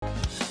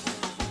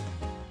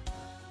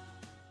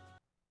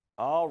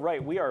All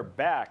right, we are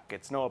back.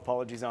 It's No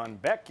Apologies on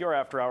BEK, your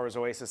after-hours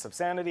oasis of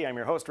sanity. I'm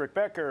your host, Rick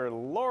Becker.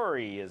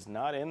 Lori is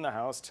not in the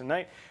house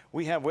tonight.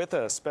 We have with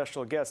us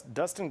special guest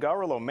Dustin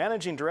Gawrylow,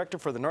 Managing Director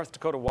for the North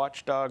Dakota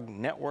Watchdog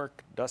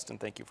Network. Dustin,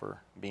 thank you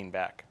for being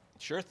back.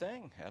 Sure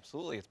thing,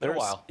 absolutely. It's been a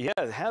while. Yeah,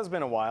 it has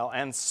been a while,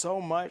 and so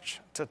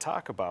much to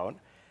talk about.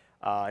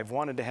 I've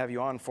wanted to have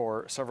you on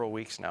for several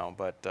weeks now,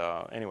 but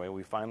anyway,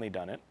 we've finally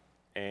done it.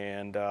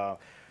 And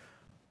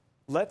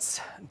let's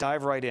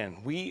dive right in.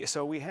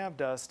 So we have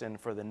Dustin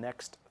for the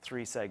next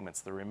 3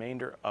 segments, the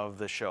remainder of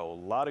the show. A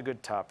lot of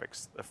good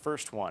topics. The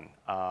first one,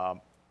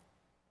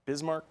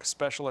 Bismarck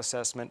Special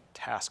Assessment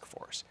Task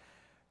Force.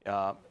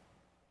 Tell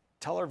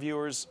our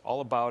viewers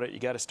all about it. You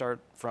got to start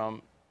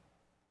from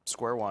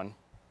square one,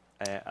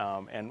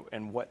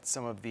 and what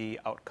some of the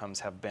outcomes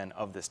have been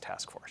of this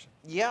task force.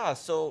 Yeah,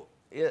 so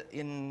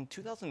in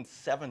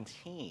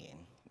 2017,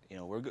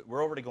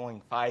 we're already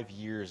going 5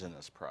 years in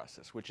this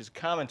process, which is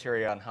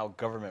commentary on how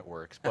government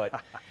works.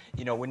 But,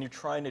 when you're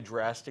trying to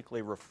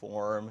drastically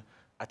reform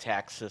a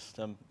tax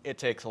system, it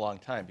takes a long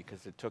time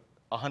because it took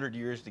 100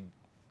 years to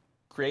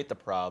create the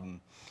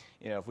problem.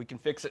 If we can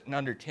fix it in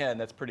under 10,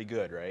 that's pretty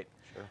good, right?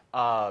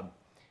 Sure.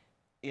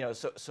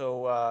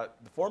 The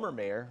former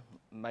mayor,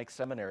 Mike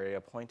Seminary,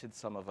 appointed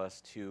some of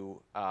us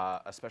to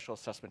a special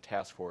assessment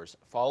task force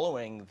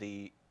following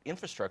the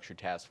infrastructure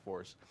task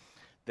force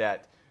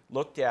that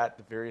looked at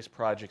the various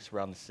projects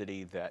around the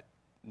city that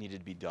needed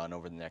to be done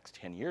over the next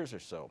 10 years or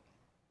so.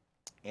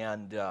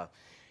 And,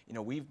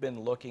 we've been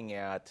looking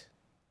at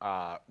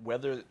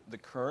whether the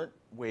current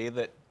way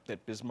that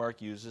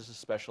Bismarck uses a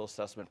special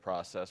assessment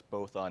process,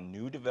 both on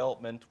new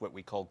development, what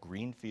we call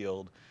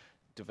greenfield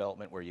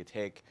development, where you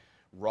take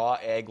raw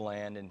ag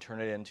land and turn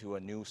it into a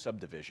new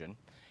subdivision,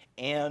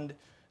 and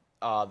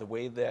the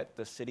way that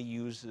the city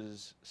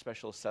uses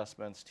special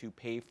assessments to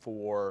pay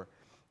for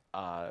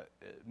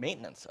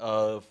maintenance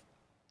of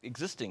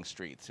existing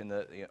streets in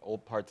the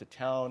old parts of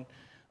town,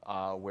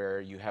 where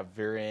you have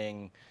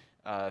varying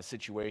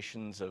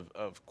situations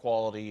of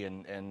quality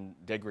and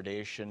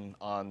degradation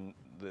on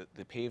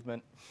the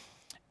pavement.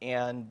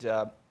 And,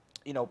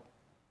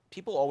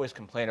 people always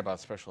complain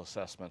about special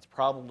assessments,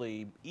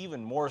 probably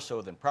even more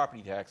so than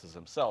property taxes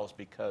themselves,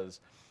 because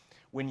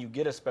when you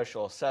get a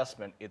special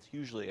assessment, it's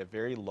usually a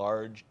very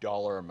large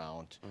dollar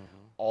amount.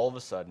 All of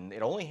a sudden,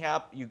 it only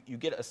you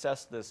get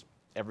assessed this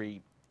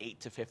every 8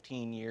 to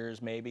 15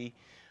 years maybe,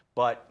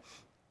 but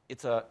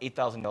it's a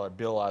 $8,000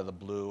 bill out of the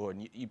blue,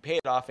 and you pay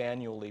it off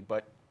annually,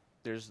 but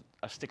there's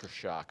a sticker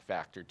shock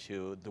factor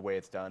to the way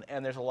it's done,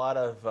 and there's a lot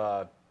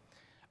of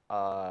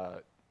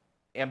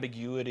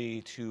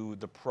ambiguity to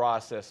the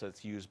process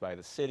that's used by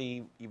the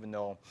city, even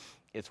though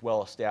it's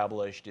well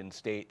established in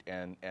state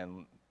and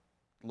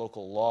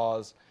local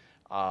laws.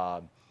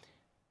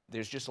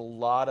 There's just a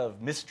lot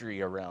of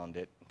mystery around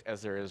it,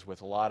 as there is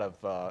with a lot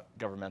of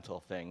governmental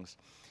things.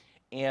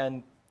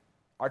 And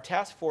our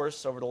task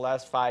force over the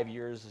last 5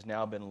 years has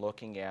now been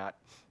looking at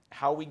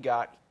how we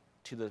got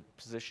to the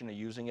position of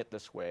using it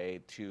this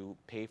way to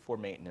pay for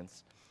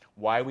maintenance,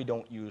 why we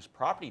don't use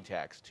property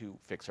tax to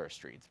fix our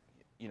streets.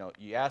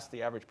 You ask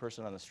the average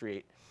person on the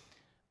street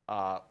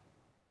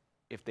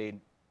if they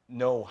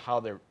know how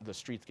the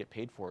streets get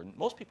paid for. And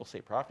most people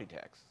say property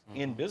tax.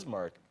 In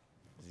Bismarck,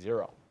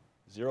 $0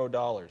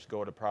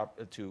 go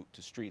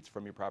to streets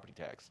from your property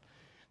tax.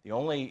 The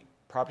only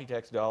property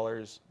tax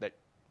dollars that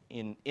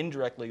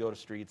indirectly go to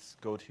streets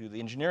go to the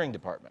engineering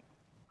department.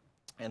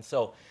 And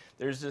so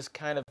there's this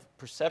kind of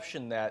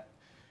perception that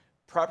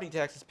property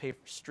taxes pay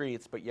for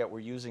streets, but yet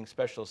we're using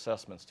special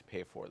assessments to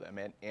pay for them.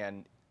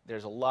 And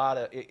there's a lot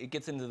of, it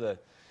gets into the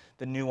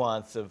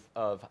nuance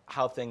of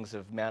how things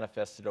have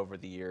manifested over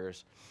the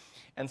years.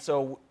 And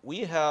so we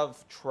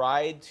have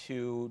tried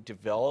to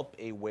develop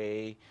a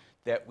way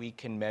that we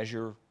can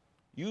measure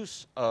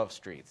use of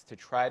streets, to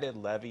try to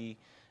levy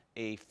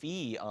a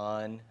fee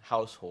on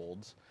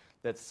households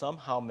that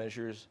somehow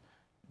measures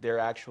their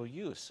actual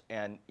use.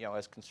 And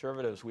as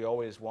conservatives, we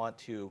always want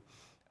to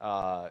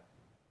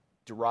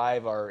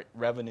derive our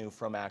revenue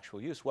from actual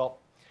use.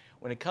 Well,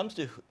 when it comes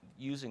to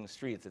using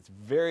streets, it's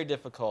very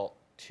difficult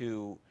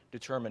to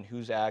determine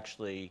who's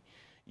actually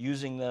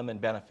using them and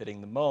benefiting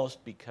the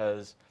most,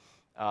 because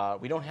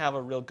we don't have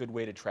a real good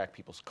way to track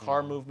people's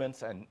car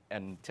movements, and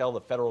until the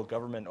federal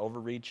government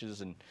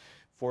overreaches and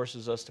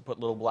forces us to put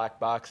little black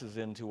boxes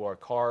into our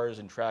cars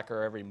and track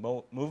our every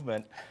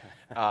movement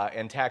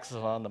and taxes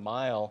on the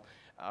mile,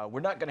 we're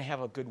not going to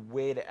have a good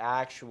way to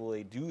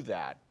actually do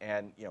that.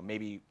 And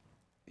maybe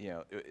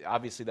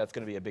obviously that's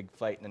going to be a big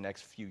fight in the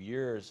next few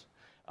years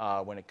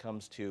when it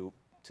comes to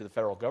the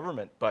federal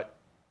government. But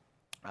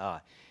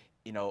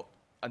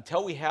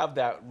until we have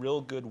that real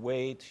good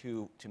way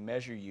to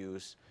measure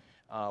use,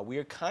 we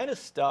are kind of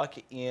stuck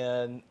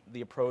in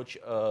the approach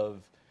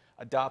of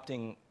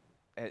adopting,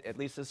 at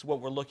least this is what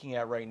we're looking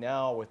at right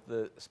now with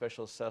the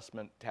Special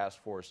Assessment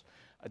Task Force,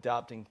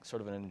 adopting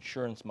sort of an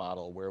insurance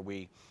model where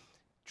we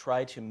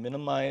try to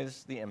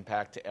minimize the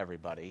impact to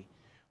everybody.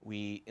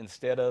 We,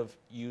 instead of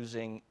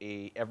using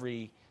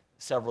every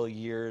several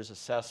years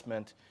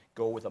assessment,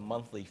 go with a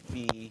monthly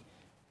fee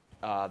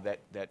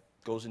that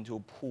goes into a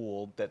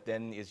pool that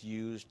then is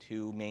used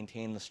to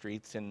maintain the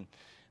streets in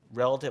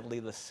relatively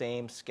the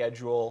same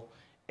schedule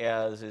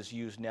as is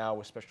used now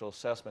with special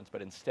assessments.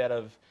 But instead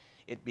of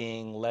it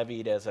being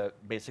levied as a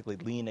basically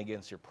lien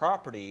against your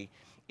property,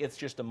 it's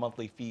just a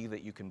monthly fee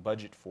that you can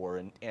budget for.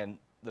 And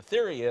the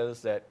theory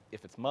is that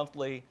if it's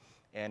monthly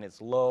and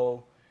it's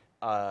low,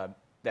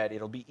 that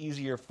it'll be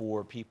easier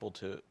for people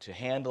to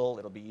handle,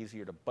 it'll be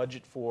easier to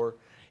budget for,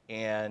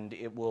 and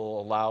it will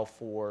allow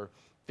for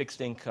fixed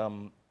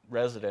income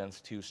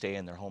residents to stay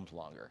in their homes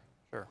longer.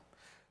 Sure.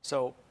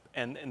 So,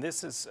 and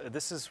this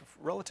is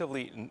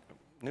relatively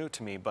new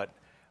to me, but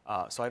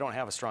so I don't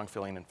have a strong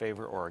feeling in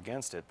favor or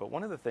against it. But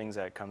one of the things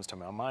that comes to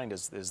my mind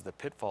is the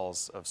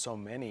pitfalls of so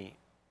many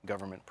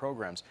government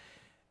programs.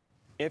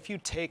 If you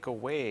take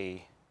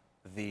away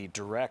the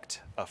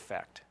direct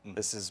effect,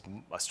 this is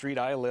a street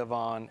I live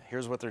on,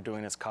 here's what they're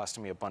doing, it's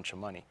costing me a bunch of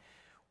money.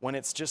 When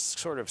it's just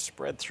sort of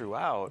spread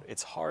throughout,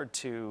 it's hard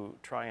to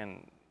try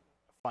and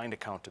find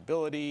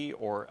accountability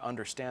or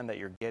understand that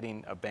you're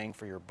getting a bang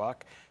for your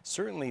buck.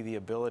 Certainly the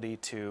ability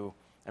to,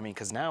 I mean,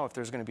 because now if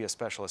there's going to be a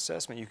special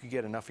assessment, you could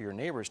get enough of your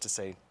neighbors to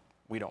say,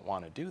 we don't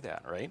want to do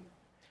that, right?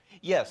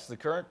 Yes, the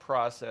current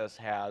process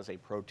has a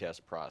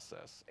protest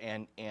process,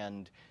 and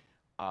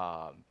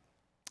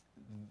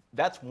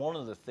that's one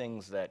of the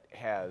things that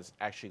has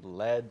actually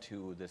led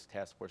to this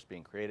task force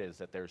being created, is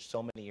that there's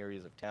so many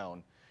areas of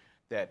town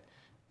that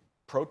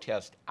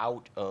protest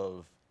out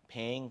of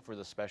paying for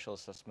the special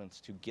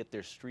assessments to get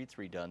their streets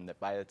redone, that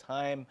by the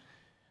time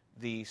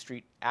the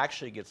street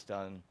actually gets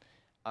done,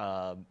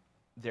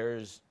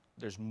 there's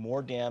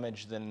more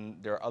damage than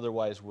there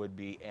otherwise would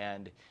be,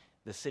 and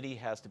the city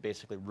has to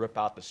basically rip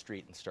out the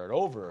street and start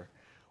over,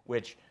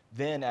 which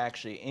then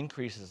actually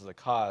increases the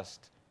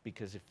cost,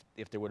 because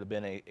if there would have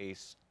been a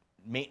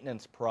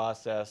maintenance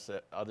process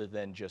other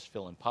than just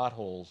filling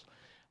potholes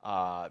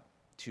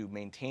to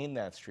maintain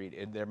that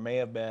street, there may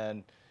have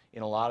been,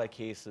 in a lot of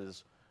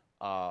cases,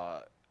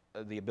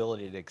 the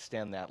ability to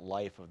extend that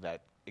life of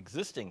that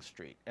existing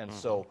street. And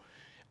so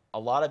a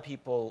lot of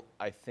people,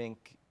 I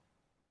think,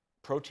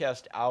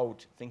 protest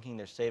out thinking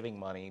they're saving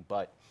money,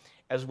 but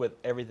as with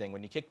everything,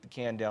 when you kick the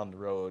can down the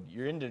road,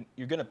 you're going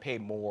to pay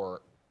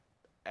more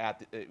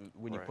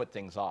when you put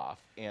things off.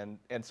 And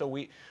so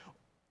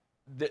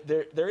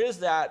there is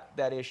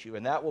that issue,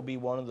 and that will be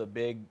one of the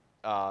big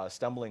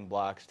stumbling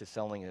blocks to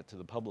selling it to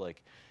the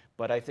public.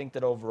 But I think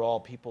that overall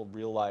people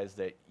realize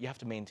that you have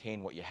to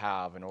maintain what you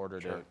have in order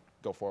to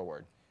go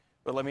forward.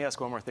 But let me ask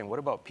one more thing. What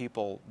about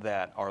people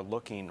that are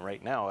looking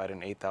right now at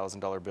an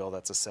 $8,000 bill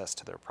that's assessed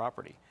to their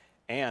property,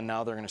 and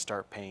now they're going to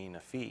start paying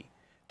a fee?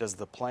 Does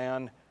the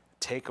plan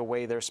take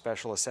away their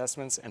special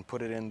assessments and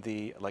put it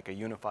in like a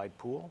unified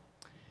pool?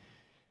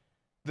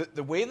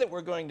 The way that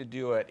we're going to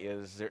do it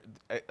is,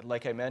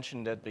 like I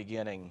mentioned at the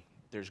beginning,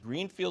 there's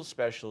greenfield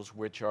specials,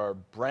 which are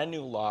brand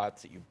new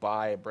lots that you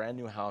buy a brand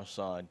new house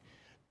on.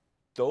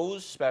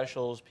 Those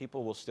specials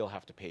people will still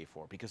have to pay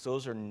for, because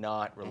those are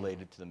not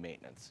related to the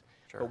maintenance.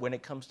 But when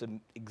it comes to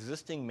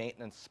existing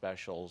maintenance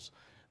specials,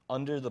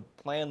 under the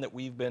plan that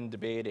we've been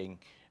debating,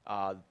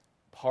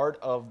 part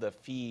of the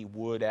fee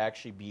would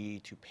actually be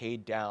to pay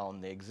down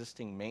the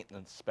existing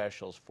maintenance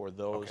specials for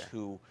those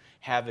who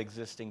have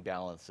existing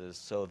balances,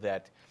 so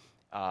that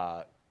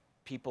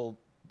people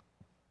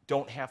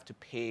don't have to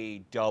pay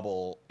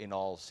double in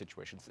all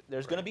situations.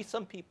 There's going to be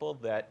some people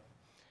that,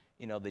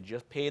 they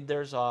just paid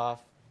theirs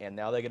off and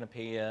now they're going to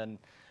pay in,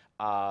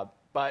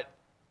 but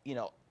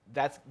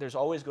there's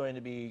always going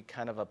to be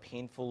kind of a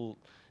painful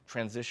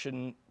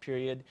transition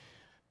period.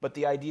 But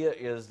the idea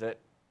is that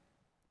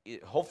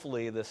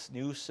hopefully this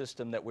new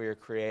system that we're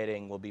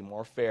creating will be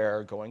more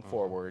fair going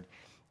forward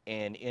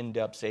and end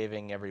up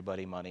saving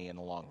everybody money in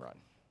the long run.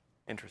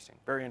 Interesting.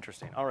 Very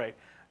interesting. All right.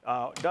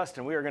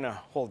 Dustin, we are going to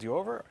hold you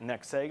over.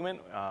 Next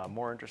segment,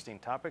 more interesting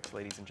topics.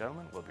 Ladies and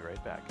gentlemen, we'll be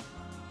right back.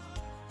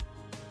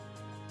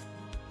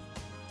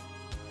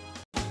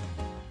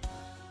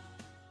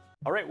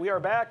 All right, we are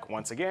back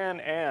once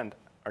again, and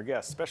our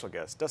guest, special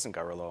guest, Dustin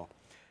Gawrylow,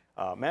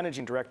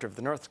 Managing Director of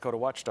the North Dakota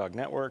Watchdog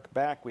Network.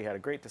 Back, we had a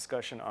great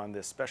discussion on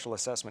this Special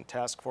Assessment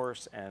Task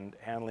Force and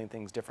handling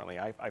things differently.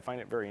 I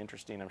find it very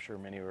interesting. I'm sure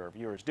many of our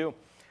viewers do.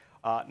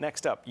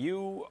 Next up,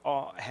 you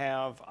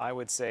have, I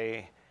would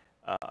say,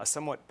 a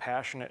somewhat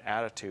passionate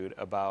attitude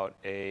about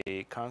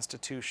a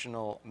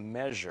constitutional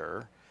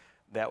measure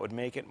that would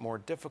make it more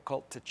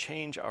difficult to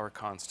change our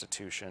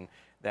Constitution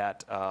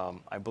that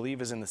I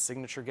believe is in the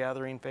signature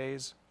gathering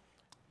phase.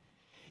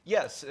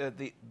 Yes,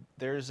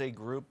 there's a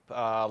group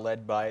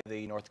led by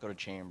the North Dakota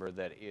Chamber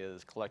that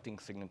is collecting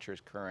signatures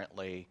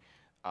currently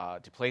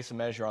to place a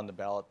measure on the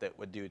ballot that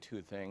would do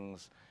two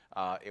things.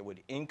 It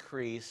would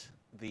increase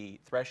the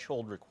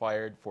threshold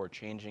required for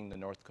changing the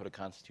North Dakota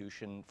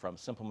Constitution from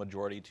simple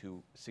majority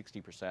to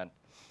 60%,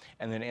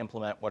 and then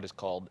implement what is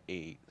called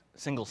a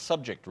single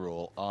subject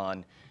rule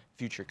on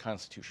future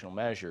constitutional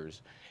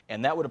measures.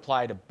 And that would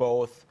apply to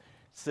both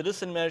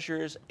citizen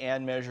measures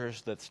and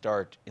measures that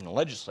start in the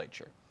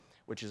legislature.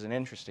 which is an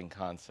interesting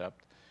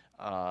concept.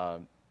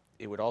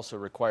 It would also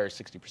require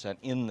 60%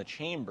 in the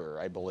chamber,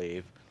 I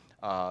believe,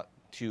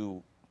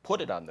 to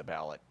put it on the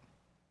ballot.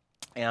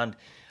 And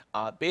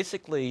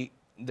basically,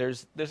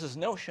 there's this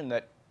notion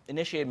that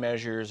initiated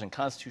measures and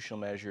constitutional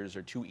measures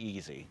are too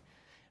easy.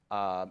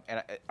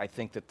 And I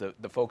think that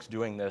the folks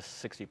doing this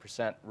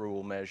 60%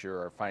 rule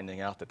measure are finding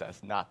out that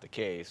that's not the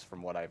case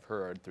from what I've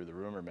heard through the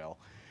rumor mill.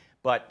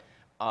 But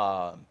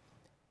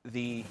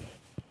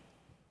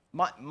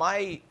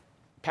my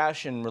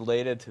passion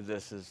related to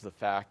this is the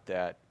fact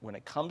that when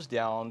it comes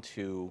down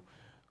to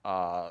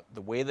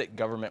the way that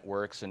government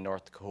works in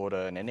North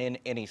Dakota and in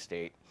any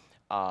state,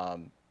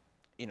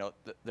 you know,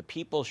 the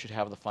people should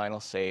have the final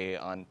say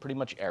on pretty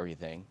much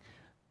everything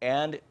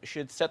and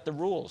should set the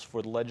rules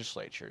for the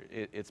legislature.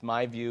 It's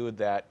my view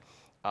that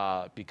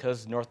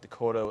because North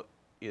Dakota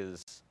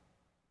is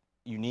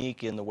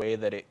unique in the way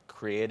that it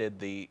created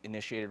the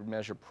initiated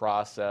measure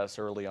process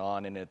early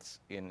on in its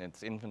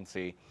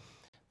infancy,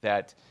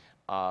 that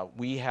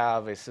we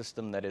have a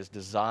system that is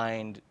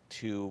designed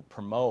to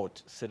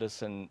promote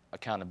citizen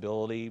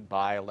accountability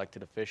by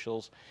elected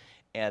officials,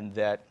 and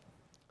that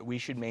we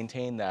should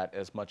maintain that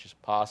as much as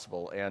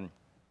possible. And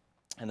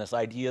this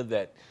idea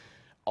that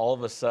all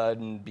of a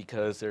sudden,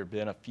 because there have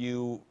been a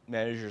few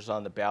measures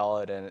on the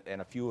ballot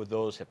and a few of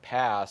those have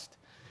passed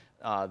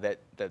that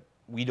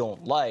we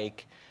don't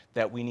like,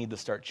 that we need to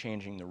start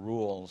changing the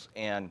rules.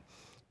 And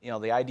you know,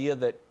 the idea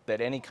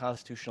that any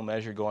constitutional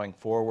measure going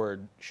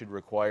forward should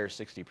require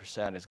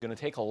 60% is going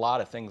to take a lot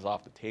of things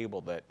off the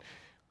table that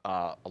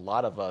a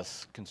lot of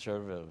us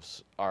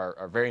conservatives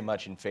are very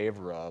much in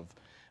favor of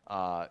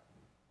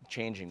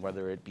changing,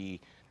 whether it be,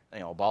 you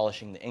know,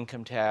 abolishing the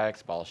income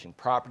tax, abolishing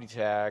property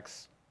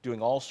tax,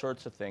 doing all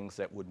sorts of things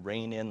that would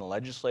rein in the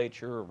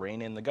legislature or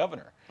rein in the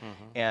governor.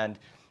 Mm-hmm. And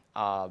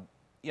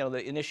you know,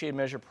 the initiated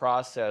measure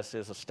process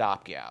is a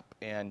stopgap.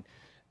 And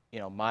you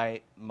know,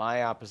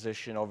 my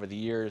opposition over the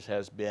years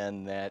has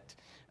been that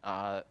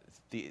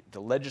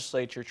the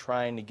legislature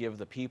trying to give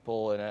the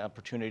people an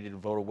opportunity to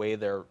vote away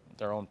their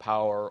own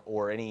power,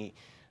 or any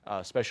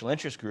special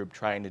interest group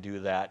trying to do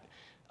that,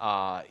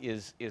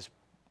 is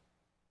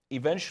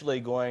eventually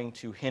going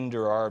to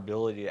hinder our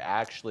ability to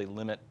actually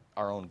limit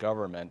our own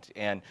government.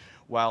 And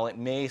while it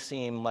may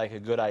seem like a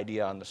good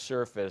idea on the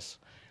surface,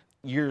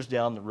 years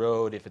down the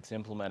road, if it's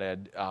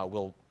implemented,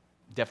 we'll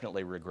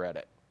definitely regret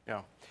it.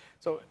 Yeah.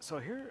 So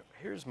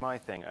here's my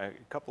thing.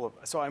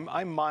 So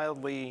I'm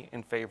mildly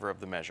in favor of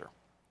the measure.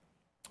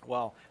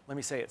 Well, let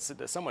me say it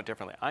somewhat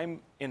differently. I'm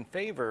in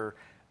favor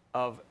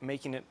of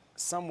making it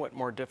somewhat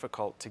more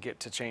difficult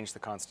to change the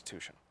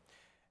Constitution.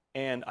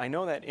 And I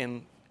know that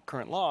in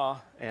current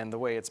law, and the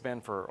way it's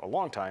been for a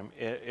long time,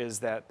 is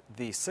that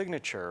the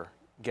signature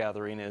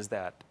gathering is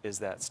that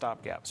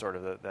stopgap, sort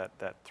of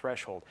that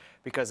threshold,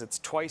 because it's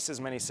twice as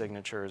many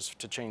signatures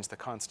to change the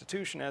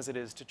Constitution as it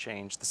is to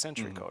change the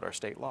Century Code, our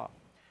state law.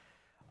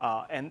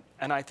 And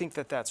I think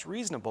that that's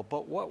reasonable,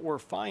 but what we're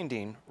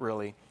finding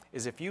really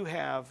is if you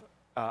have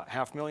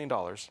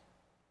 $500,000,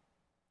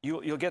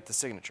 you'll get the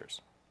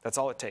signatures. That's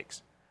all it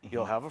takes. Mm-hmm.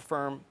 You'll have a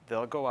firm,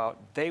 they'll go out,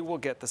 they will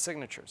get the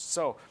signatures.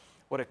 So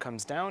what it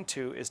comes down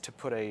to is to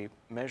put a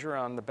measure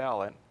on the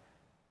ballot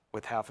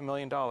with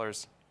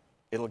 $500,000,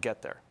 it'll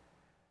get there.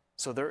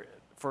 So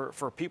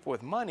for people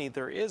with money,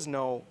 there is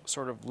no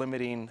sort of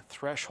limiting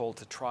threshold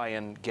to try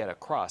and get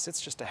across.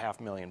 It's just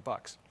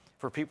 $500,000.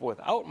 For people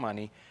without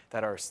money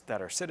that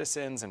are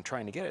citizens and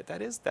trying to get it,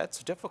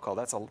 that's difficult.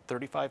 That's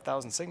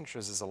 35,000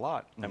 signatures is a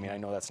lot. Mm-hmm. I mean, I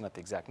know that's not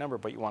the exact number,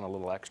 but you want a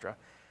little extra.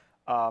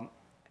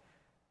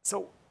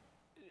 So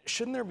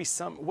shouldn't there be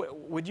some?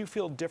 Would you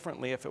feel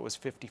differently if it was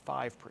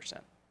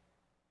 55%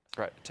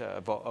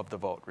 of the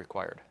vote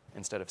required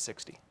instead of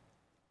 60?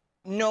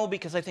 No,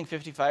 because I think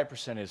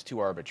 55% is too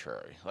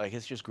arbitrary. Like,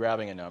 it's just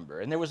grabbing a number.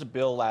 And there was a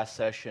bill last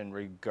session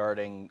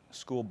regarding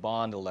school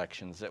bond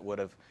elections that would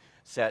have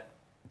set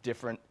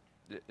different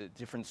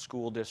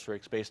school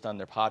districts based on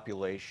their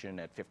population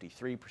at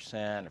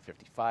 53% or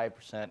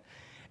 55%,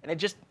 and it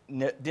just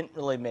didn't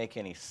really make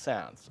any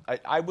sense.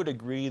 I would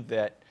agree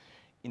that,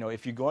 you know,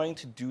 if you're going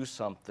to do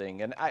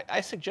something, and I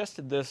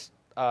suggested this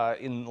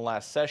in the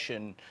last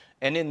session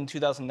and in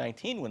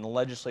 2019 when the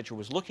legislature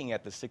was looking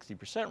at the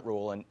 60%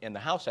 rule and the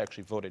House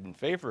actually voted in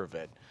favor of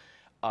it,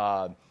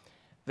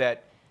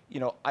 that, you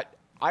know,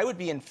 I would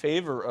be in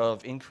favor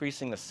of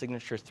increasing the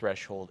signature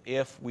threshold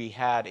if we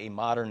had a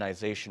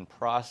modernization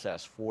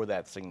process for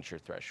that signature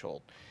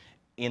threshold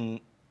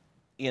in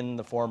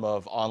the form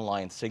of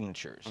online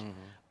signatures.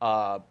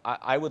 Mm-hmm.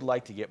 I would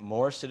like to get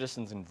more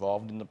citizens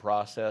involved in the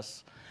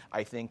process.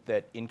 I think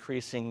that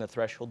increasing the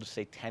threshold to,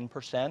 say,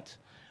 10%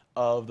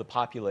 of the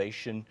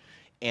population,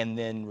 and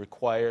then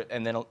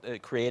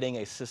creating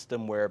a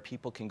system where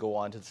people can go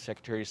onto the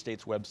Secretary of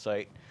State's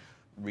website,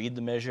 read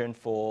the measure in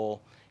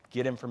full,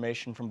 get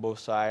information from both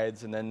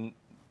sides, and then,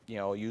 you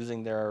know,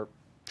 using their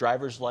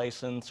driver's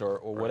license or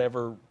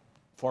whatever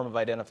form of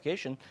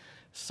identification,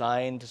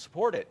 sign to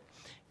support it,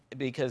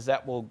 because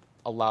that will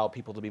allow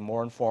people to be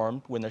more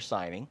informed when they're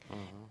signing.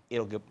 Mm-hmm.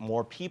 It'll get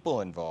more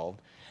people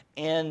involved,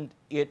 and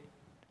it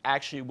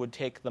actually would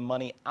take the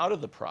money out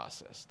of the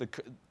process.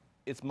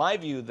 It's my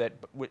view that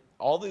with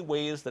all the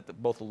ways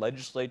that both the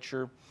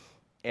legislature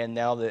and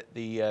now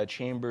the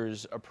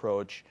chamber's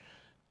approach,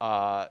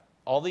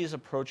 all these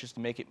approaches to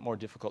make it more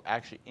difficult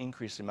actually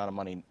increase the amount of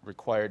money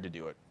required to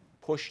do it.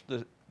 Push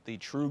the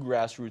true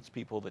grassroots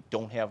people that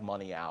don't have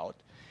money out,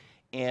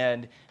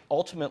 and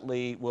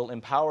ultimately will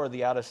empower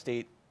the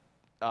out-of-state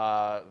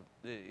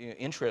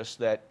interests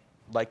that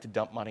like to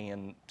dump money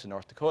into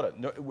North Dakota.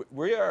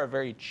 We are a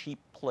very cheap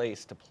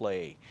place to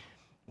play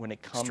when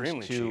it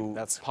comes to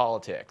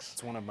politics.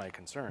 That's one of my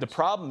concerns. The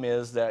problem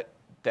is that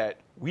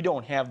we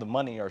don't have the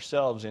money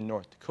ourselves in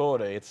North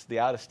Dakota. It's the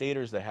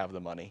out-of-staters that have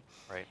the money.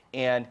 Right.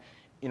 And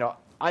you know,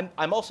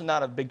 I'm also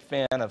not a big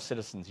fan of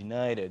Citizens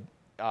United.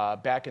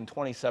 Back in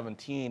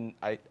 2017,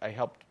 I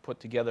helped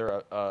put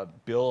together a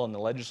bill in the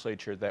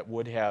legislature that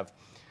would have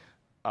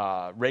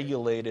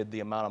regulated the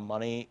amount of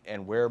money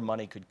and where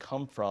money could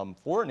come from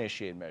for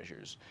initiated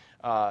measures.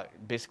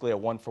 Basically a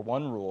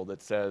one-for-one rule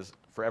that says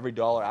for every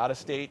dollar out of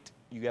state,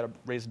 you got to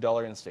raise a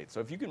dollar in state. So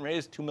if you can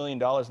raise $2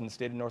 million in the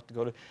state of North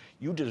Dakota,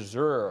 you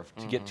deserve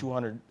to get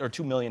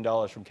 $2 million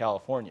from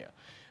California,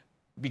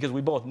 because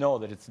we both know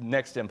that it's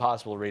next to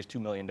impossible to raise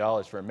 $2 million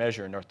for a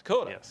measure in North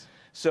Dakota. Yes.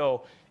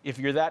 So if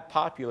you're that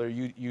popular,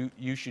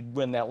 you should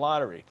win that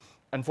lottery.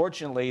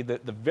 Unfortunately,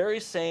 the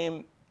very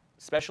same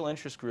special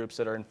interest groups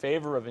that are in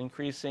favor of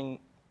increasing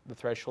the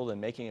threshold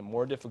and making it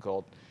more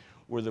difficult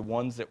were the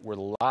ones that were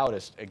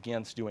loudest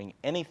against doing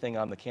anything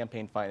on the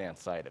campaign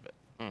finance side of it.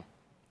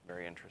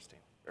 Very interesting.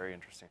 Very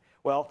interesting.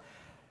 Well,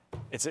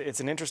 it's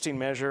an interesting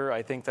measure.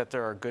 I think that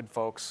there are good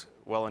folks,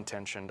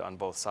 well-intentioned on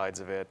both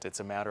sides of it. It's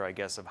a matter, I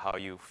guess, of how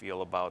you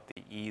feel about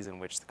the ease in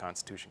which the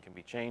Constitution can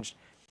be changed.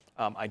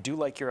 I do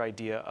like your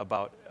idea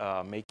about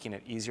making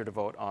it easier to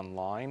vote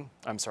online.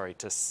 I'm sorry,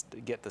 to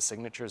get the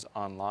signatures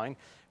online,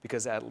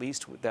 because at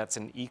least that's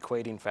an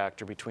equating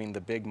factor between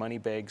the big money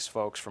bags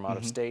folks from out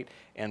of state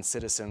and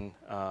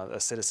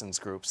citizens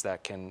groups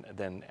that can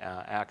then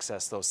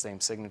access those same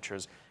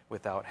signatures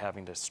without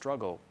having to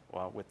struggle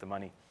with the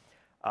money.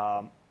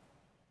 All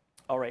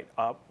right,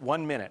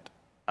 1 minute.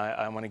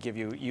 I want to give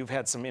you, you've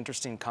had some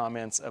interesting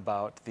comments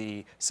about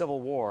the Civil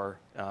War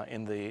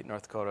in the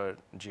North Dakota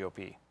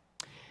GOP.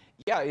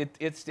 Yeah,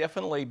 it's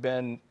definitely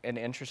been an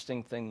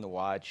interesting thing to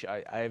watch.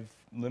 I've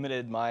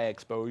limited my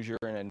exposure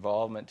and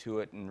involvement to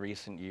it in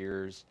recent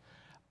years.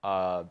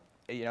 You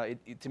know,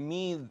 to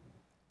me,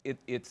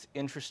 it's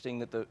interesting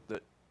that the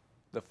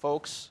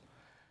folks,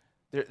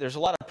 there's a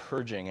lot of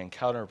purging and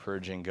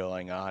counter-purging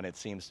going on, it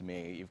seems to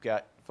me. You've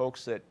got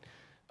folks that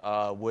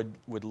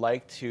would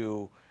like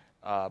to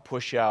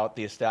push out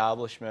the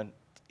establishment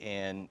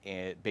and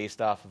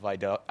based off of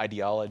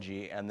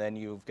ideology, and then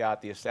you've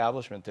got the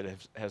establishment that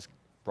has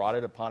brought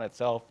it upon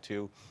itself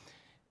to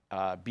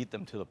beat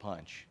them to the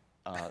punch.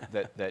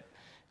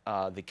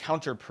 The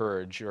counter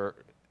purge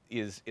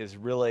is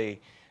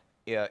really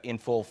in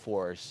full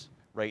force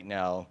right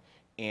now,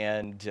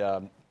 and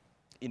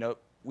you know,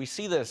 we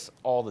see this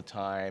all the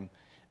time.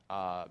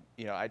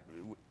 You know,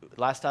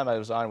 last time I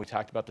was on, we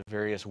talked about the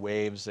various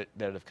waves that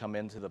have come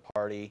into the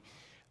party.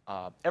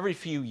 Every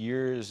few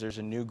years, there's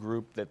a new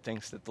group that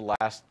thinks that the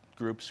last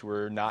groups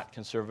were not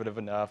conservative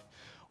enough,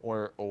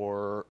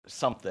 or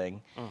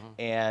something.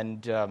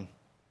 And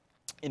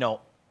you know,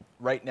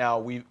 right now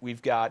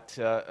we've got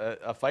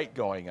a fight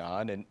going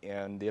on,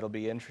 and it'll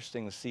be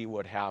interesting to see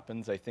what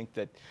happens. I think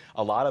that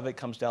a lot of it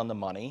comes down to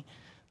money.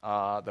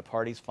 The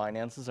party's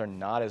finances are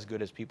not as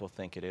good as people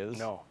think it is.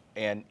 No.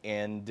 And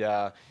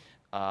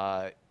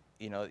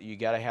you know, you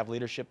got to have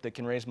leadership that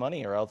can raise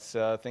money, or else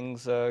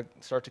things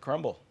start to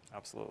crumble.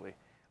 Absolutely.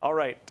 All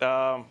right,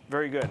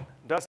 very good.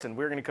 Dustin,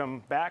 we're going to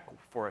come back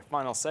for a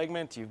final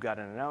segment. You've got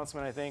an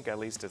announcement, I think. At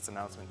least it's an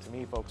announcement to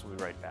me, folks. We'll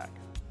be right back.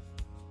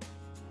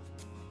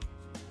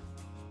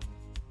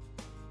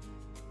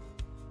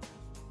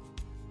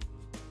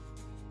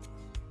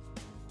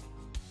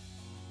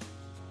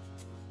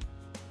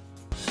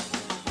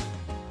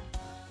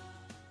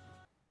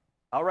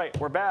 All right,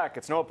 we're back.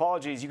 It's No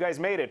Apologies. You guys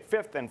made it.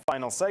 Fifth and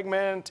final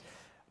segment.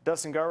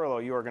 Dustin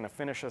Gawrylow, you are going to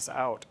finish us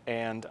out.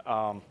 And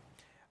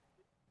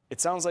it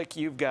sounds like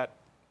you've got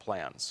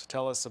plans.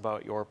 Tell us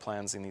about your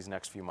plans in these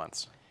next few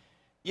months.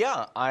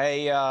 Yeah,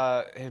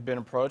 I have been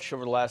approached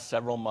over the last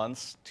several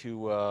months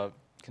to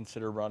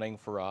consider running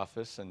for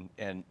office.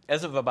 And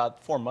as of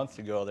about 4 months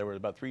ago, there were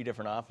about 3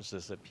 different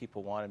offices that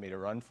people wanted me to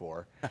run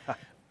for.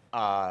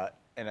 And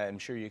I'm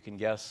sure you can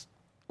guess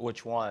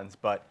which ones.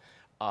 But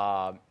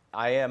I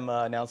am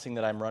announcing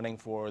that I'm running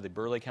for the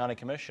Burleigh County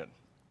Commission.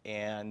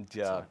 And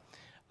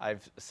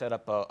I've set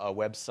up a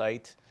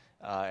website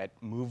at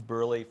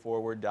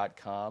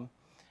moveburleighforward.com.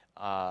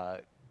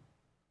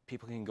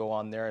 People can go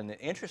on there, and the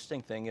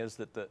interesting thing is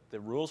that the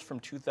rules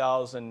from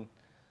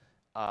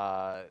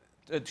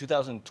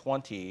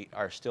 2020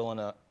 are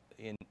still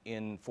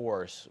in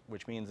force,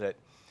 which means that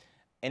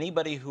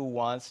anybody who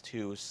wants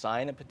to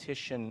sign a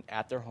petition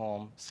at their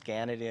home,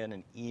 scan it in,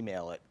 and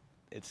email it,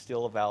 it's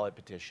still a valid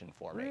petition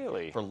for me.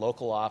 Really? For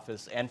local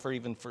office and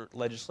even for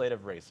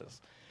legislative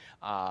races,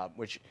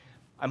 which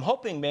I'm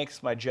hoping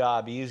makes my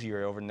job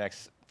easier over the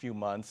next few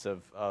months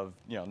of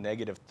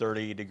negative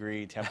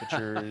 30-degree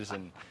temperatures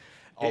and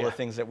all the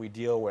things that we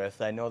deal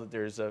with. I know that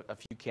there's a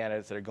few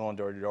candidates that are going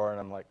door to door, and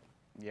I'm like,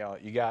 you're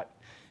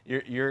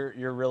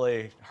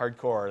really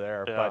hardcore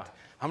there. Yeah. But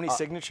how many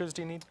signatures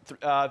do you need?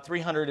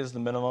 300 is the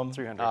minimum.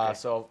 300. Okay.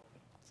 So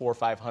 400 or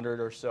 500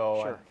 or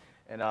so. Sure.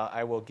 And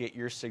I will get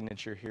your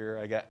signature here.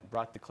 I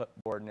brought the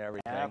clipboard and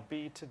everything.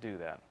 Happy to do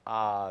that.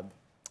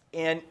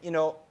 And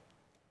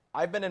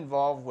I've been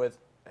involved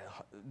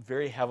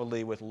very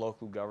heavily with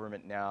local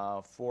government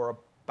now for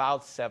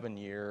about 7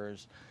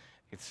 years.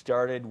 It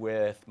started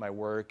with my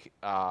work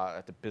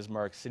at the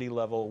Bismarck city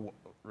level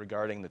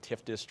regarding the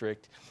TIF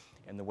district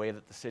and the way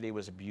that the city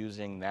was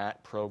abusing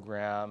that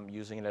program,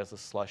 using it as a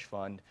slush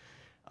fund.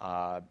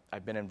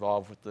 I've been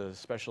involved with the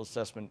Special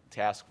Assessment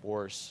Task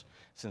Force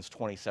since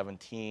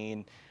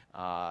 2017.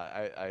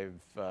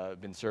 I've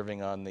been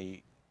serving on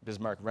the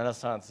Bismarck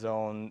Renaissance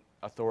Zone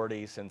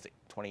Authority since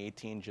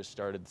 2018, just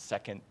started the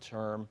second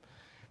term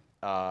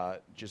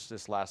just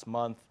this last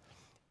month.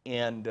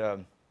 And,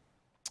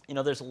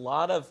 there's a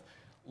lot of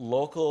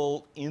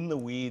local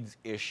in-the-weeds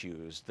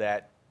issues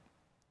that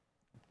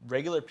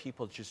regular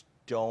people just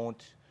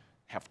don't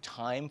have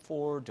time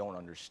for, don't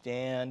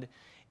understand.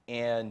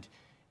 And,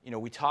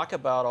 we talk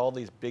about all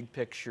these big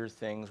picture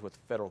things with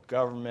federal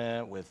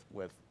government,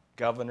 with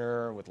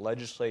governor, with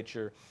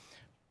legislature,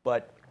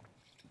 but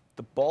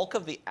the bulk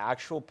of the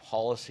actual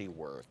policy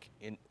work,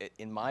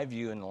 in my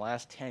view, in the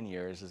last 10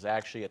 years is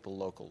actually at the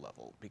local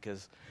level.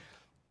 Because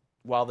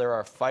while there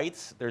are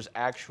fights, there's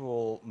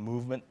actual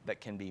movement that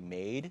can be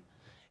made.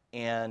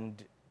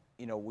 And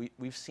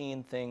we've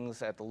seen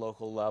things at the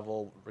local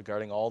level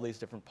regarding all these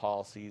different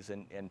policies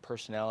and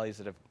personalities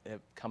that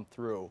have come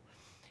through.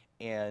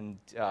 And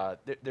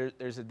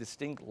there's a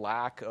distinct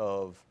lack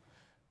of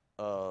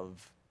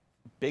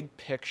big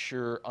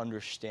picture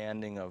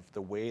understanding of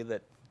the way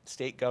that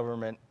state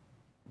government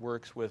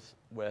works with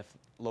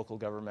local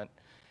government,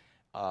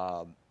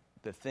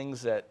 the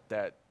things that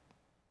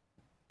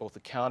both the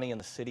county and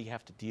the city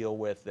have to deal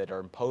with that are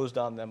imposed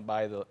on them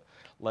by the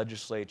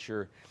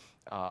legislature.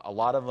 A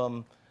lot of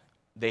them,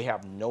 they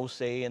have no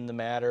say in the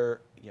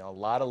matter. A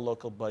lot of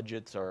local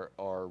budgets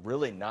are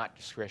really not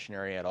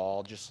discretionary at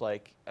all, just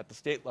like at the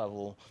state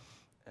level.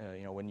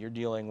 When you're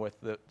dealing with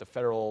the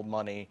federal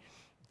money,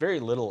 very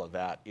little of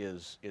that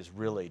is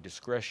really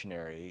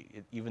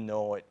discretionary, even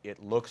though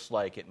it looks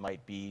like it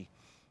might be.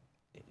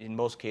 In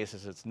most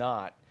cases, it's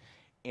not.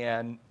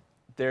 And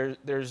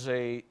there's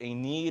a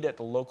need at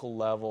the local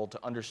level to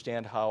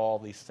understand how all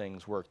these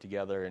things work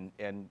together.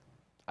 And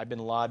I've been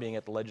lobbying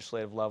at the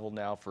legislative level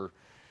now for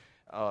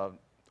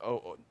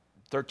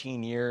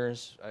 13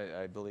 years.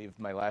 I believe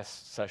my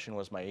last session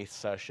was my 8th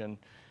session.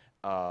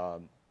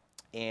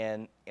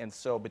 And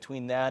so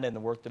between that and the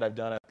work that I've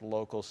done at the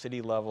local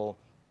city level,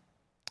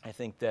 I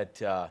think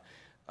that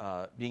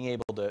being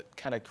able to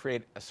kind of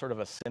create a sort of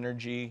a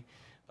synergy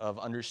of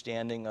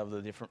understanding of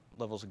the different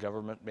levels of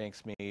government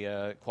makes me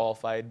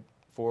qualified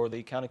for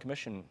the county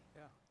commission.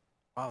 Yeah.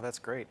 Wow, that's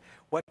great.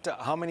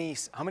 How many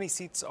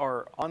seats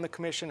are on the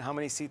commission? How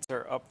many seats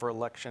are up for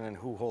election, and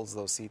who holds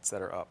those seats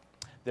that are up?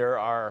 There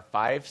are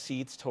 5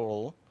 seats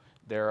total.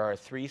 There are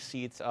 3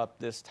 seats up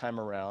this time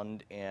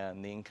around,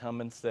 and the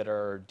incumbents that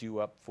are due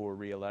up for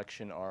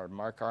re-election are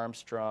Mark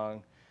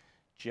Armstrong,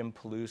 Jim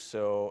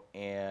Peluso,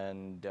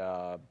 and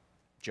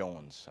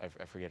Jones.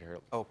 I forget her.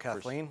 Oh,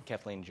 Kathleen?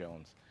 Kathleen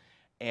Jones.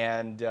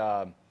 And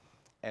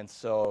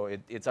so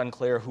it's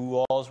unclear who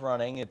all is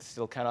running. It's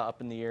still kind of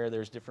up in the air.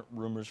 There's different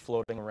rumors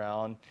floating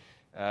around.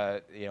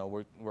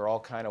 We're all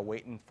kind of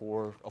waiting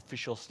for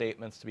official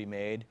statements to be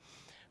made.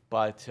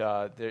 But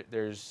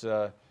there's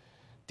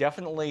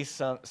definitely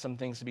some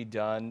things to be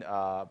done.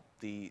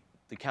 The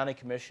county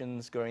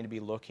commission's going to be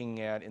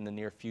looking at, in the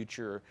near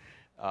future,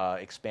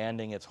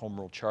 expanding its home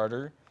rule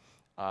charter.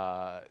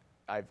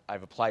 I've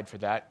applied for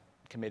that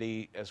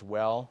committee as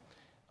well.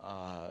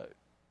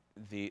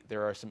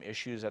 There are some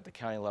issues at the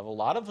county level. A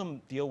lot of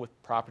them deal with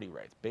property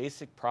rights,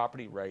 basic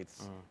property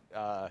rights.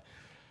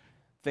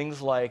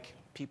 Things like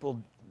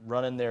people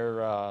running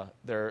their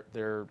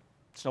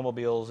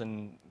snowmobiles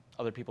in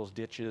other people's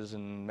ditches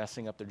and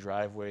messing up their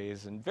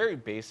driveways, and very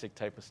basic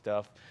type of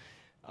stuff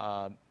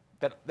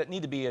that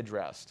need to be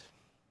addressed.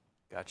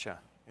 Gotcha.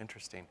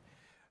 Interesting.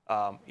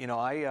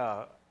 I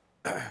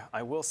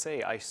will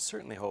say I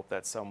certainly hope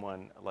that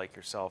someone like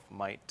yourself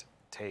might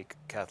take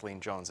Kathleen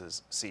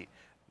Jones's seat.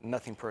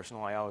 Nothing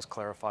personal. I always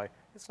clarify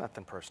it's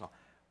nothing personal,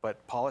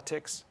 but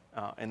politics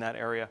in that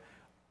area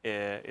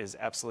is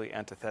absolutely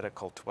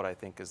antithetical to what I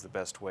think is the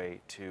best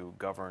way to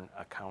govern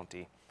a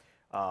county.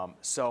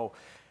 So,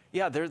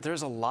 yeah,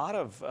 there's a lot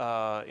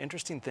of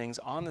interesting things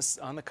on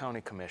the county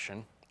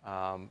commission,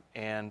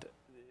 and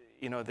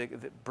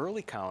the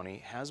Burley County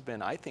has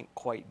been, I think,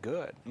 quite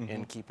good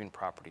in keeping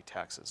property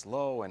taxes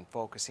low and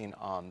focusing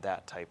on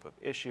that type of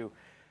issue.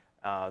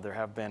 There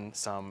have been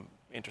some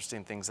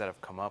interesting things that have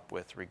come up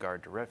with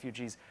regard to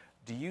refugees.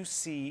 Do you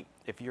see,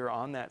 if you're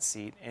on that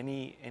seat,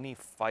 any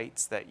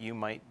fights that you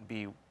might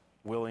be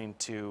willing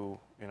to,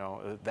 you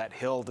know, that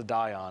hill to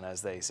die on,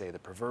 as they say, the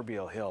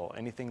proverbial hill.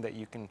 Anything that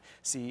you can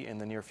see in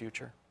the near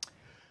future?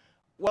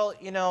 Well,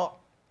 you know,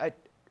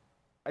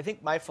 I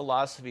think my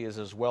philosophy is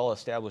as well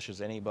established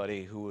as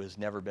anybody who has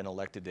never been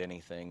elected to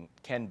anything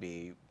can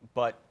be.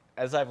 But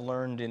as I've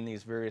learned in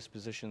these various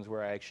positions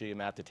where I actually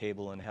am at the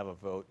table and have a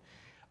vote,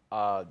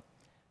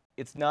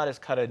 it's not as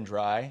cut and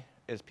dry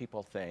as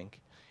people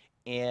think.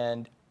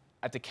 And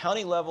at the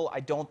county level, I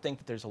don't think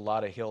that there's a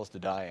lot of hills to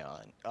die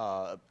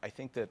on. I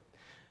think that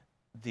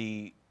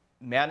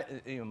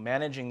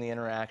managing the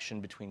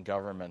interaction between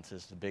governments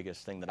is the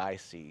biggest thing that I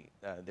see.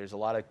 There's a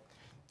lot of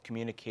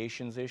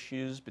communications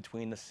issues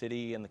between the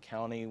city and the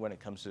county when it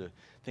comes to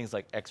things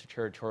like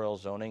extraterritorial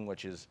zoning,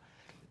 which is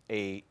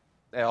a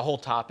whole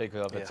topic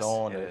of its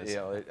own. You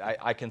know,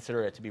 I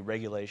consider it to be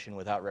regulation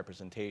without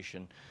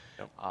representation.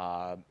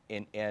 Yep.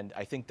 And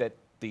I think that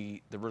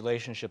the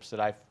relationships that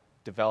I've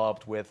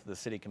developed with the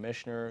city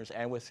commissioners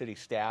and with city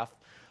staff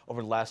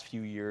over the last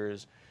few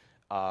years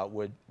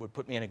would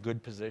put me in a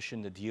good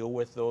position to deal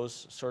with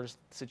those sort of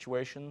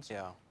situations.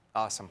 Yeah,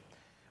 awesome.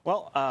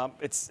 Well,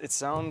 it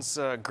sounds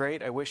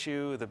great. I wish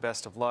you the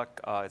best of luck.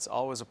 It's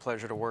always a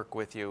pleasure to work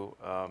with you,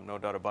 no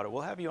doubt about it.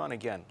 We'll have you on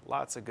again.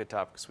 Lots of good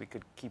topics. We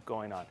could keep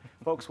going on.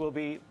 Folks, we'll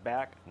be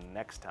back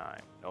next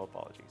time. No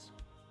apologies.